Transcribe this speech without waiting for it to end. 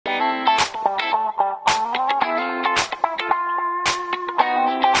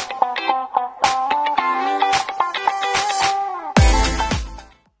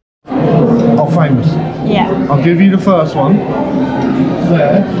I'll give you the first one.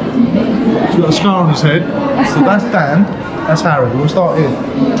 There. He's got a scar on his head. So that's Dan. That's Harry. We'll start here.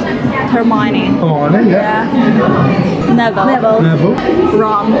 Hermione. Hermione, yeah. Neville. Neville.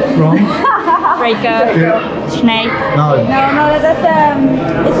 Ron. Draco. Yeah. Snape. No. No, that's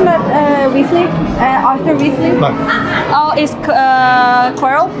isn't that Weasley? Arthur Weasley? No. Oh, it's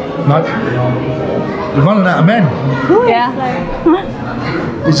Quirrell. No. You're running out of men. Who is Yeah.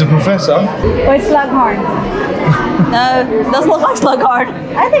 He's a professor. Or it's Slughorn? No, doesn't look like Slughorn.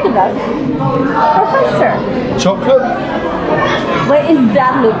 I think it does. Professor. Chocolate. Wait, is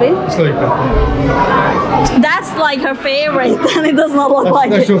that Lupin? Sleeping. That's like her favorite, and it does not look like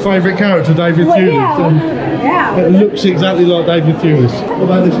That's it. your favourite character, David Well, Thewlis. yeah. It looks exactly like David Thewlis. What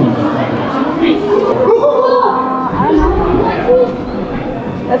about this one? I don't know.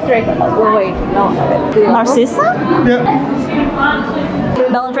 That's Draco. Oh, wait, no. Narcissa? Yeah.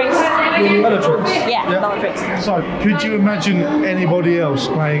 Bellatrix. Bellatrix. Yeah, Bellatrix. So, could you imagine anybody else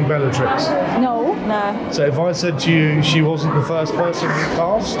playing Bellatrix? No. So if I said to you she wasn't the first person we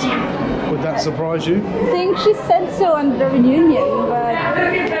cast, would that surprise you? I think she said so on the reunion, but...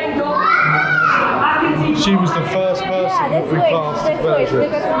 She was the first person Yeah, that we cast that's weird,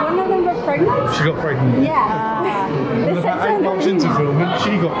 Bellatrix. because one of them were pregnant. She got pregnant. Yeah. And They said about so 8 on the months into reunion. filming,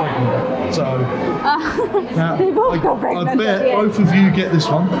 she got pregnant. So, now, They both got pregnant I at bet the end. both of you get this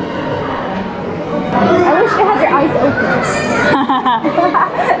one. I wish they had their eyes open.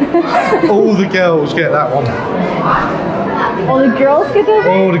 All the girls get that one. All the girls get it?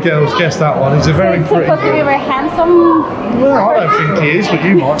 All the girls guess that one. He's a very He's pretty supposed to be boy. very handsome. Well, I don't think he is, but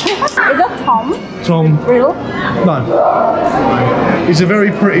you might. Is that Tom? Tom, Riddle? no. He's a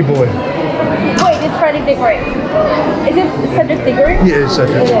very pretty boy. Wait, it's Freddy Diggory. Is it Cedric Diggory? Yeah, it's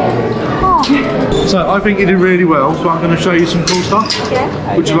Cedric. Oh. So I think he did really well, so I'm going to show you some cool stuff.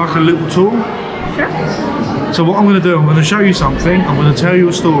 Yeah. Would you like a little tour? Sure. So what I'm going to do, I'm going to show you something. I'm going to tell you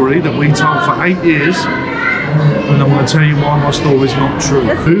a story that we told for 8 years. And I'm going to tell you why my story is not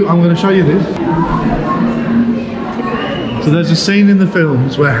true. I'm going to show you this. So there's a scene in the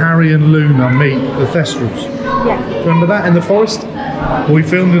films where Harry and Luna meet the Thestrals. Yeah. Remember that in the forest? Well, we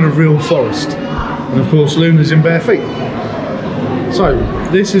filmed in a real forest. And of course Luna's in bare feet. So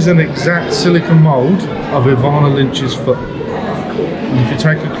this is an exact silicone mould of Ivana Lynch's foot. And if you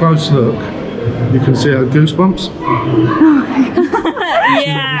take a close look, you can see her goosebumps.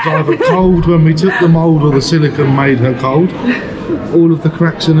 Yeah. It was either cold when we took the mould or the silicone made her cold. All of the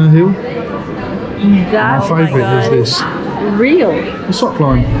cracks in her heel. My favourite is this. Real. The sock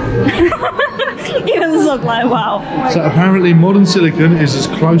line. Even the sock line, wow. So apparently modern silicone is as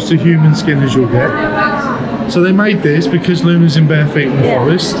close to human skin as you'll get. So they made this because Luna's in bare feet in the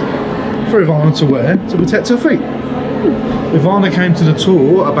forest for Ivana to wear to protect her feet. Ivana came to the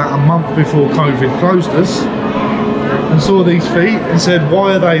tour about a month before COVID closed us and saw these feet and said,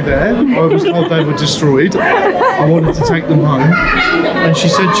 why are they there? I was told they were destroyed. I wanted to take them home. And she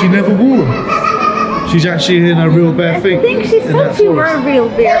said she never wore them. She's actually in her real bare feet. I think she said she were a real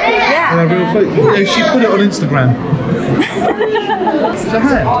bear. Yeah. In her real feet. Yeah, she put it on Instagram. It's a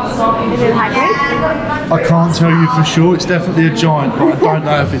hand. Is it Hagrid? I can't tell you for sure. It's definitely a giant, but I don't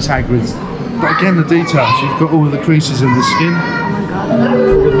know if it's Hagrid's. But again, the details. You've got all of the creases in the skin. All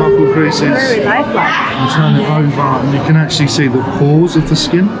the knuckle creases. Very lifelike. You turn it over and you can actually see the pores of the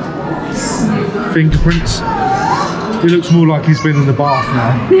skin. Fingerprints. He looks more like he's been in the bath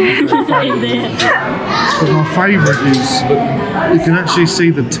now. But my favourite is you can actually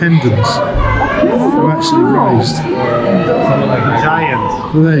see the tendons. They're actually raised. Like a giant.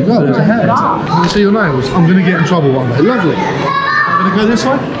 Well, there you go, there's a hand. Can you see your nails? I'm going to get in trouble one day. Lovely. I'm going to go this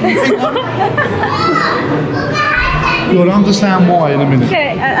way. You'll understand why in a minute.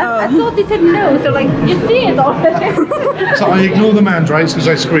 Okay, I thought they said no, so like, you see it already. So I ignore the mandrakes because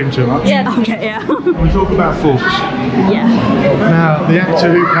they scream too much. Yeah. Okay, yeah. We talk about forks. Yeah. Now, the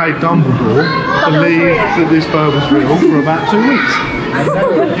actor who played Dumbledore believed that this bird was real for about 2 weeks.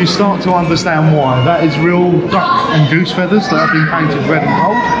 You start to understand why. That is real duck and goose feathers that have been painted red and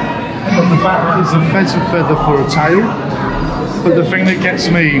gold. But the back is a pheasant feather for a tail. But the thing that gets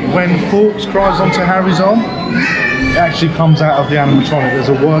me, when Fawkes cries onto Harry's arm, it actually comes out of the animatronic. There's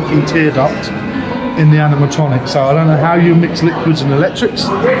a working tear duct in the animatronic. So I don't know how you mix liquids and electrics,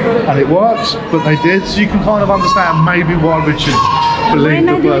 and it works, but they did. So you can kind of understand maybe why Richard believed When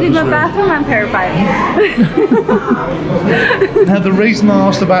I the do bird it in was my real. bathroom, I'm terrified. Now the reason I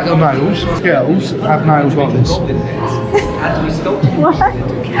asked about your nails, girls have nails like this. What?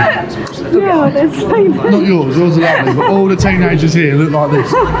 No, that's like Not yours are lovely, but all the teenagers here look like this.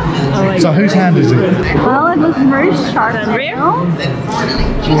 So whose hand is it? Well, it was very sharp. Real?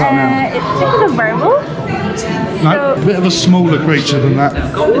 It was a werewolf. No, a bit of a smaller creature than that.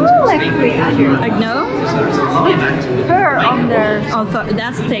 Smaller creature. Like no? Fur on there. Oh,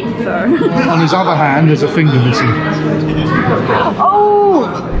 that's thick fur. On his other hand, there's a finger missing.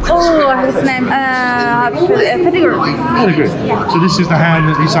 His name. Pettigrew. Very good. So this is the hand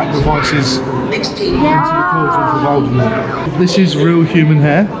that he sacrifices into the cauldron for Voldemort. This is real human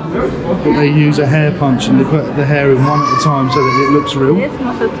hair, but they use a hair punch and they put the hair in one at a time so that it looks real. This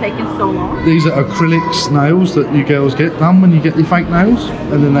must have taken so long. These are acrylic nails that you girls get done when you get your fake nails,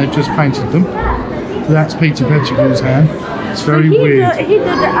 and then they've just painted them. So that's Peter Pettigrew's hand. It's very weird. He did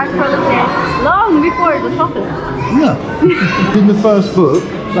the acrylic nails long before it was popular. Yeah. In the first book,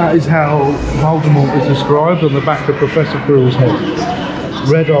 that is how Voldemort is described on the back of Professor Quirrell's head.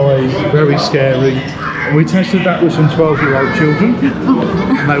 Red eyes, very scary. We tested that with some 12-year-old children,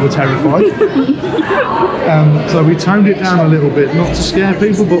 and they were terrified. So we toned it down a little bit, not to scare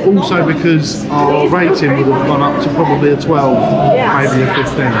people, but also because our rating would have gone up to probably a 12, maybe a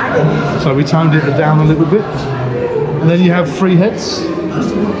 15. So we toned it down a little bit. And then you have 3 heads.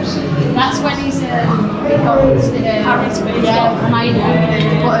 That's when he's got Harry's food,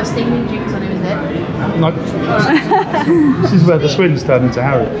 put a stinging juice on his head. No. This is where the twins turn into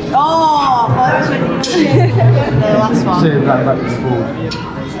Harry. Oh, I thought it was when the last one. See it going backwards and forwards.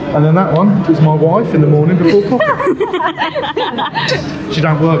 And then that one is my wife in the morning before coffee. She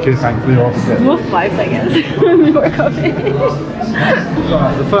don't work here, thankfully, or I forget. Both wives, I guess. Before coffee.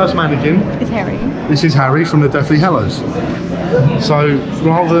 Right, the first mannequin. It's Harry. This is Harry from the Deathly Hallows. So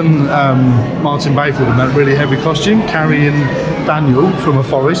rather than Martin Bayfield in that really heavy costume, carrying Daniel from a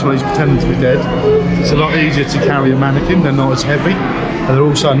forest when he's pretending to be dead, it's a lot easier to carry a mannequin. They're not as heavy, and they're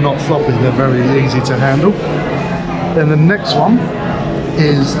also not floppy. They're very easy to handle. Then the next one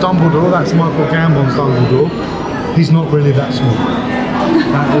is Dumbledore. That's Michael Gambon's Dumbledore. He's not really that small.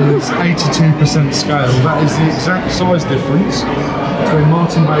 That is 82% scale. That is the exact size difference between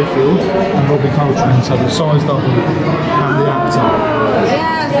Martin Bayfield and Robbie Coltrane. So the size double and the actor.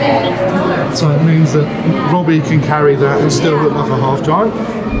 Yes. So it means that Robbie can carry that and still look like a half giant.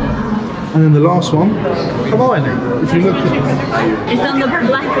 And then the last one, Hermione. If you look at it, It's on the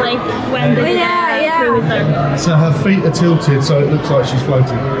black lake when the cruiser. so her feet are tilted, so it looks like she's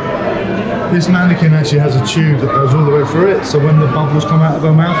floating. This mannequin actually has a tube that goes all the way through it, so when the bubbles come out of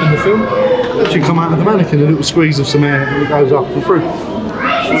her mouth in the film, they actually come out of the mannequin, a little squeeze of some air and it goes up and through.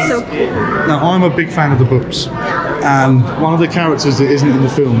 So cool. Now, I'm a big fan of the books, and one of the characters that isn't in the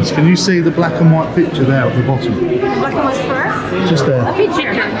films, can you see the black and white picture there at the bottom? What was first? Just there. A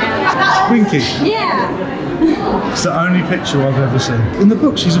picture. Winky. Yeah. It's the only picture I've ever seen. In the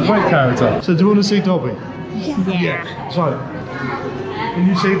book, she's a great character. So do you want to see Dobby? Yeah. So, can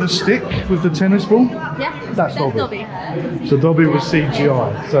you see the stick with the tennis ball? Yeah. That's Dobby. So Dobby was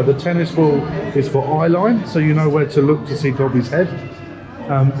CGI. So the tennis ball is for eye line, so you know where to look to see Dobby's head.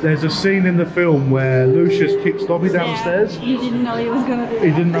 There's a scene in the film where Lucius kicks Dobby downstairs. He didn't know he was gonna do it. He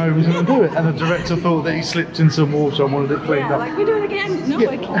didn't know he was going to do it, and the director thought that he slipped in some water and wanted it cleaned Yeah, up. like we do it again. No,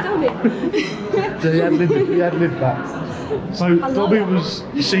 I can't tell it. So he had lived that. So Dobby was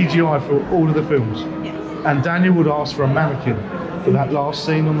CGI for all of the films. Yes. And Daniel would ask for a mannequin for that last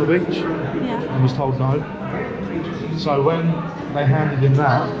scene on the beach Yeah. and was told no. So when they handed him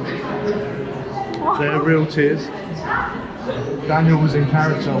that, they're real tears. Daniel was in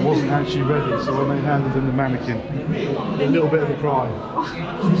character, wasn't actually ready, so when they handed him the mannequin, a little bit of a cry.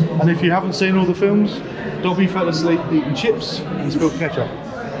 And if you haven't seen all the films, Dobby fell asleep eating chips and spilled ketchup.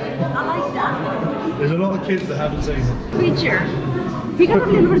 I like that. There's a lot of kids that haven't seen it. Creature. He got a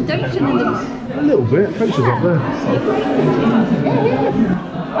little redemption in the book. A little bit, pictures up there.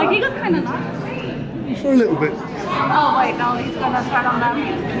 Like he got kind of nice. For a little bit. Oh wait, no, he's gonna turn on them.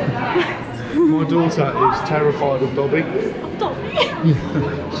 My daughter is terrified of Dobby.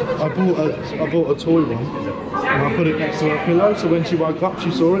 I bought a toy one and I put it next to her pillow, so when she woke up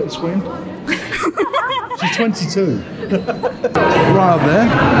she saw it and screamed. She's 22. Right up there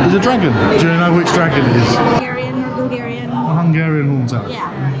is a dragon. Do you know which dragon it is? Hungarian or Bulgarian? A Hungarian horntail.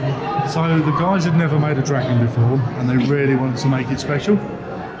 Yeah. So the guys had never made a dragon before and they really wanted to make it special.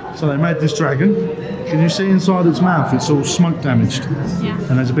 So they made this dragon. Can you see inside its mouth? It's all smoke damaged. Yeah.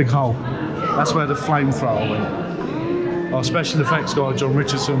 And there's a big hole. That's where the flamethrower went. Our special effects guy, John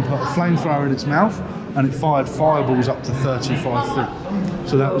Richardson, put a flamethrower in its mouth and it fired fireballs up to 35 feet.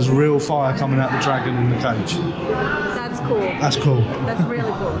 So that was real fire coming out the dragon in the cage. That's cool. That's cool. That's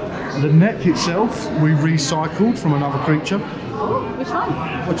really cool. The neck itself, we recycled from another creature. Which one?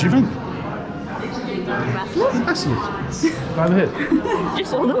 What do you think? Basilisk? Basilisk. Go over here.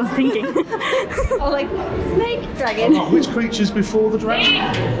 Just all I was thinking. Oh, like snake dragon. Oh, which creature's before the dragon?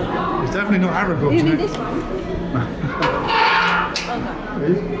 It's definitely not Aragog. You need isn't this it? one.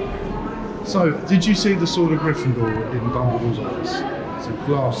 So, did you see the Sword of Gryffindor in Dumbledore's office? It's a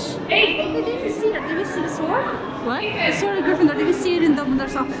glass. Hey, we didn't see that. Did we see the sword? What? The sword of Gryffindor. Did we see it in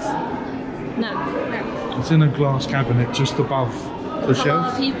Dumbledore's office? No. It's in a glass cabinet just above the There's a lot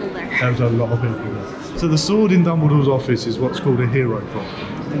shelf. of people there. There's a lot of people there. So the sword in Dumbledore's office is what's called a hero prop.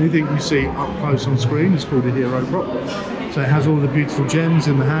 Anything you see up close on screen is called a hero prop. So it has all the beautiful gems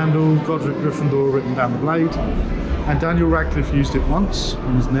in the handle, Godric Gryffindor written down the blade. And Daniel Radcliffe used it once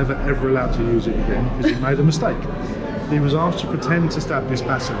and was never ever allowed to use it again because he made a mistake. He was asked to pretend to stab this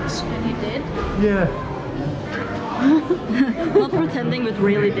basilisk. And you did? Yeah. Not pretending, but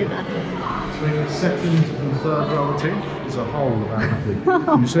really did that. Between the second and third row of teeth is a hole about that big.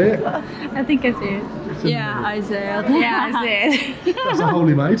 Can you see it? I think I see it. Yeah, I said. Yeah, I see it. That's a hole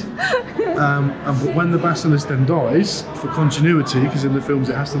he made. But when the basilisk then dies, for continuity, because in the films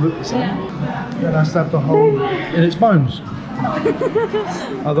it has to look the same, then I stabbed a hole in its bones.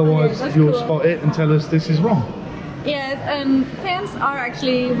 Otherwise, you'll spot it and tell us this is wrong. Yes, and fans are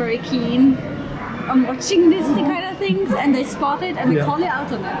actually very keen on watching these kind of things, and they spot it and we Yeah. call you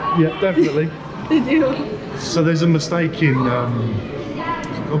out on it. Yeah, definitely. They do. So there's a mistake in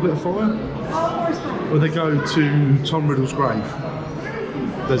Goblet of Fire, where they go to Tom Riddle's grave.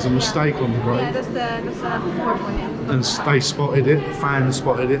 There's a mistake on the Yeah, grave, that's the fourth one. Yeah. and they spotted it, fans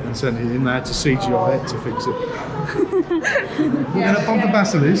spotted it and sent it in. They had to CGI it to fix it. And above the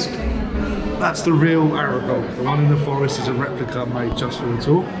basilisk, that's the real Aragog. The one in the forest is a replica made just for the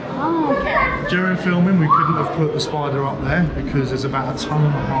tour. Oh, okay. During filming, we couldn't have put the spider up there because there's about 1.5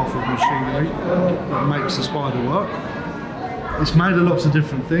 tons of machinery that makes the spider work. It's made of lots of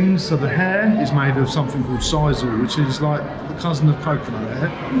different things. So the hair is made of something called sisal, which is like the cousin of coconut hair,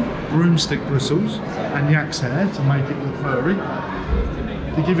 broomstick bristles, and yak's hair to make it look furry.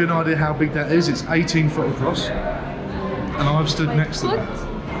 To give you an idea how big that is, it's 18 foot across, and I've stood next to that.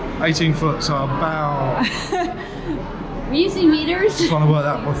 18 foot, so about. We're using meters. Trying to work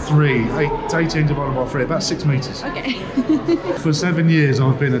that by 3. 18 divided by 3, about 6 metres. Okay. For 7 years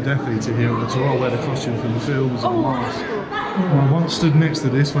I've been a Death Eater here at the tour. I wear the costume from the films and the masks. I once stood next to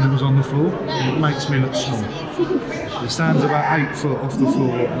this when it was on the floor, and it makes me look small. It stands about 8 foot off the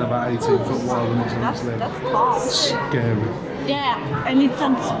floor and about 18 foot wide when it's on its leg. That's tall. Scary. Yeah, and it's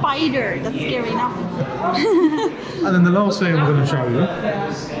a spider. That's scary enough. And then the last thing I'm going to show you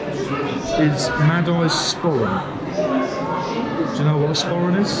is Mad Eye's sporran. Do you know what a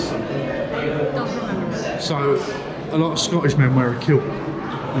sporran is? Don't remember. So, a lot of Scottish men wear a kilt,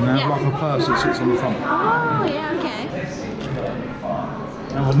 and they have like a purse that sits on the front. Oh, yeah, okay.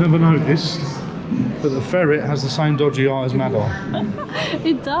 Now, I've never noticed that the ferret has the same dodgy eye as Mad Eye.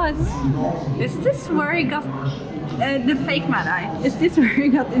 It does. Is this where he got the fake Mad Eye? Is this where he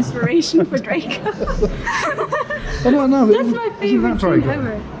got inspiration for Draco? I don't know. That's my favorite thing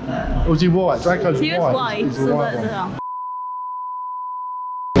ever. Or was he white? Draco's He was white, He's a so white that, one.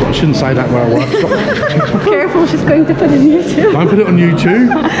 I shouldn't say that where I work. Careful, she's going to put it on YouTube. Don't put it on YouTube.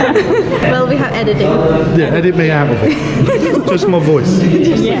 Well, we have editing. Yeah, edit me out of it. Just my voice.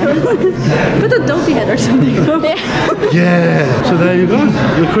 Yeah. Put a dopey head or something. Yeah. So there you go.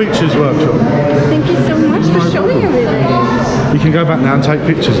 The Creatures Workshop. Thank you so much for showing everything. You can go back now and take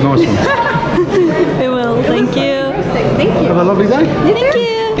pictures. Nice ones. We will. Thank you. Thank you. Have a lovely day. Thank you.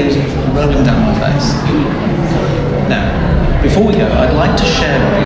 Rolling down my face. Now, before we go, I'd like to share